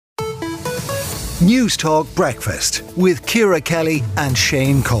Newstalk Breakfast with Ciara Kelly and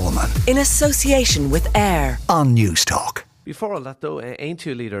Shane Coleman. In association with AIR On Newstalk. Before all that though,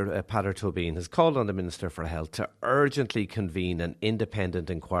 Aontú Leader Peadar Tóibín has called on the Minister for Health to urgently convene an independent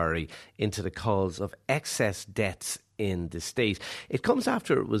inquiry into the cause of excess deaths in the state. It comes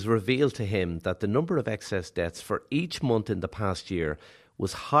after it was revealed to him that the number of excess deaths for each month in the past year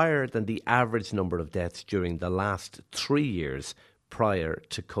was higher than the average number of deaths during the last 3 years prior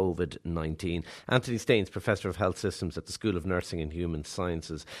to COVID-19. Anthony Staines, Professor of Health Systems at the School of Nursing and Human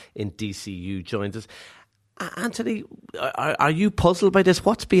Sciences in DCU, joins us. Anthony, are you puzzled by this?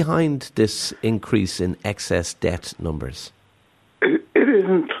 What's behind this increase in excess death numbers? It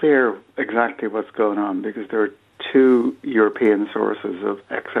isn't clear exactly what's going on because there are two European sources of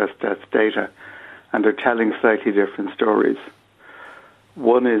excess deaths data and they're telling slightly different stories.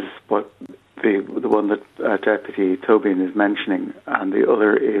 One is what the one that Deputy Tóibín is mentioning, and the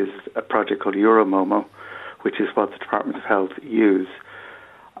other is a project called Euromomo, which is what the Department of Health use.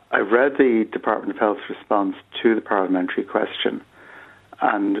 I've read the Department of Health's response to the parliamentary question,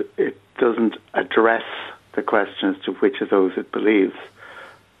 and it doesn't address the question as to which of those it believes,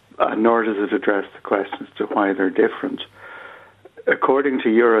 nor does it address the question as to why they're different. According to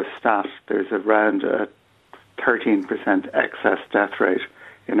Eurostat, there's around a 13% excess death rate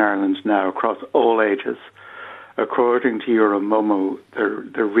in Ireland now across all ages. According to Euromomo,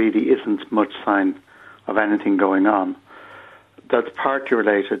 there really isn't much sign of anything going on. That's partly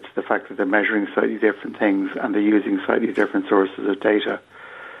related to the fact that they're measuring slightly different things and they're using slightly different sources of data.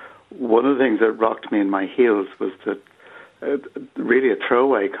 One of the things that rocked me in my heels was that really a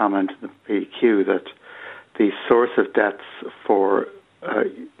throwaway comment in the PQ that the source of deaths for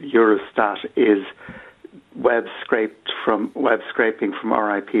Eurostat is web scraping from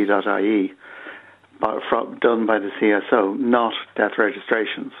RIP.ie done by the CSO, not death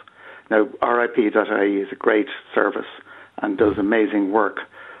registrations. Now, RIP.ie is a great service and does amazing work,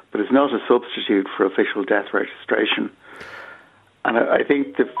 but it's not a substitute for official death registration. And I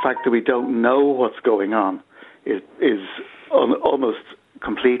think the fact that we don't know what's going on is almost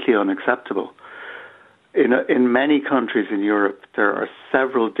completely unacceptable. In many countries in Europe, there are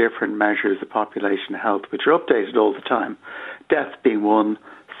several different measures of population health which are updated all the time. Death being one,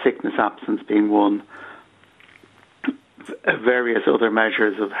 sickness absence being one, various other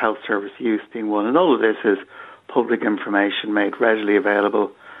measures of health service use being one. And all of this is public information made readily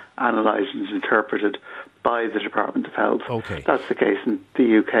available, analysed and interpreted by the Department of Health. Okay. That's the case in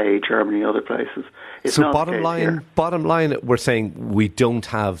the UK, Germany, other places. It's so not bottom line, we're saying we don't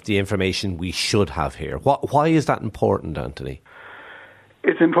have the information we should have here. Why is that important, Anthony?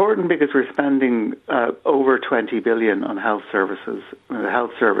 It's important because we're spending over 20 billion on health services. A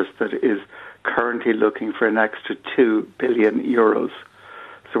health service that is currently looking for an extra 2 billion euros.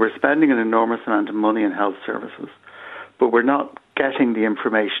 So we're spending an enormous amount of money in health services, but we're not getting the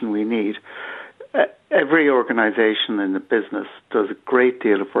information we need. Every organisation in the business does a great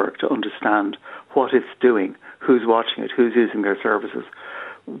deal of work to understand what it's doing, who's watching it, who's using their services.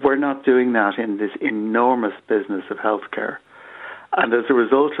 We're not doing that in this enormous business of healthcare. And as a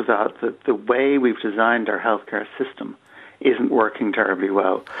result of that, the way we've designed our healthcare system isn't working terribly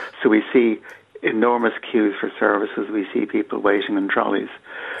well. So we see enormous queues for services. We see people waiting in trolleys.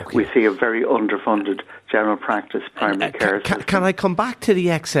 Okay. We see a very underfunded general practice primary care system. Can I come back to the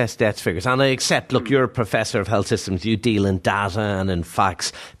excess deaths figures? And I accept, look, you're a professor of health systems, you deal in data and in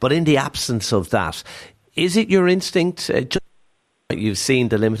facts, but in the absence of that, is it your instinct, you've seen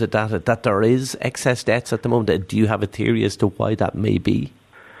the limited data, that there is excess deaths at the moment? Do you have a theory as to why that may be?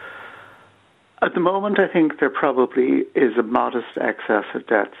 At the moment, I think there probably is a modest excess of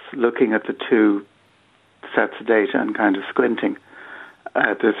deaths. Looking at the two sets of data and kind of squinting,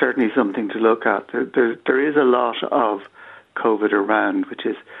 there's certainly something to look at. There is a lot of COVID around, which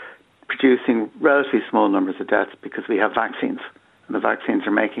is producing relatively small numbers of deaths because we have vaccines, and the vaccines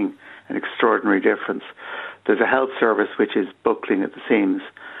are making an extraordinary difference. There's a health service which is buckling at the seams,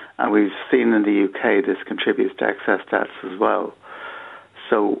 and we've seen in the UK this contributes to excess deaths as well.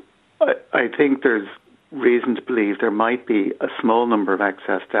 So I think there's reason to believe there might be a small number of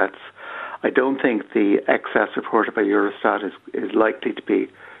excess deaths. I don't think the excess reported by Eurostat is likely to be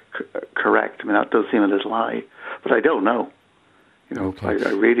correct. I mean, that does seem a little high, but I don't know. Okay. I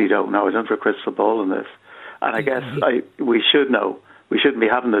really don't know. I don't have a crystal ball on this. And I guess we should know. We shouldn't be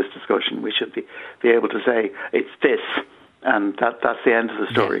having this discussion. We should be able to say, it's this. And that's the end of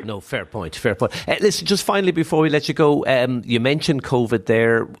the story. Yeah, no, fair point. Listen, just finally before we let you go, you mentioned COVID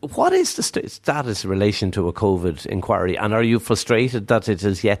there. What is the status in relation to a COVID inquiry? And are you frustrated that it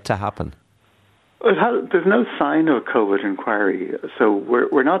is yet to happen? There's no sign of a COVID inquiry, so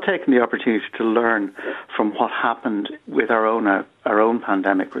we're not taking the opportunity to learn from what happened with our own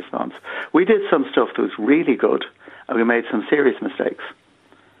pandemic response. We did some stuff that was really good, and we made some serious mistakes.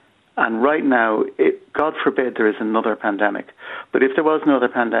 And right now, God forbid there is another pandemic, but if there was another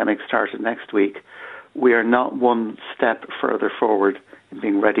pandemic started next week, we are not one step further forward in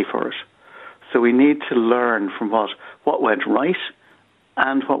being ready for it. So we need to learn from what went right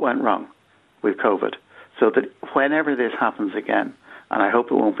and what went wrong with COVID, so that whenever this happens again, and I hope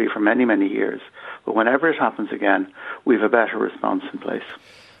it won't be for many, many years, but whenever it happens again, we have a better response in place.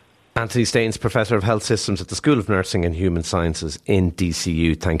 Anthony Staines, Professor of Health Systems at the School of Nursing and Human Sciences in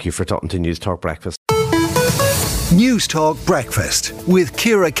DCU. Thank you for talking to Newstalk Breakfast. Newstalk Breakfast with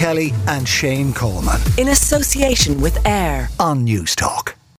Ciara Kelly and Shane Coleman. In association with AIR On Newstalk.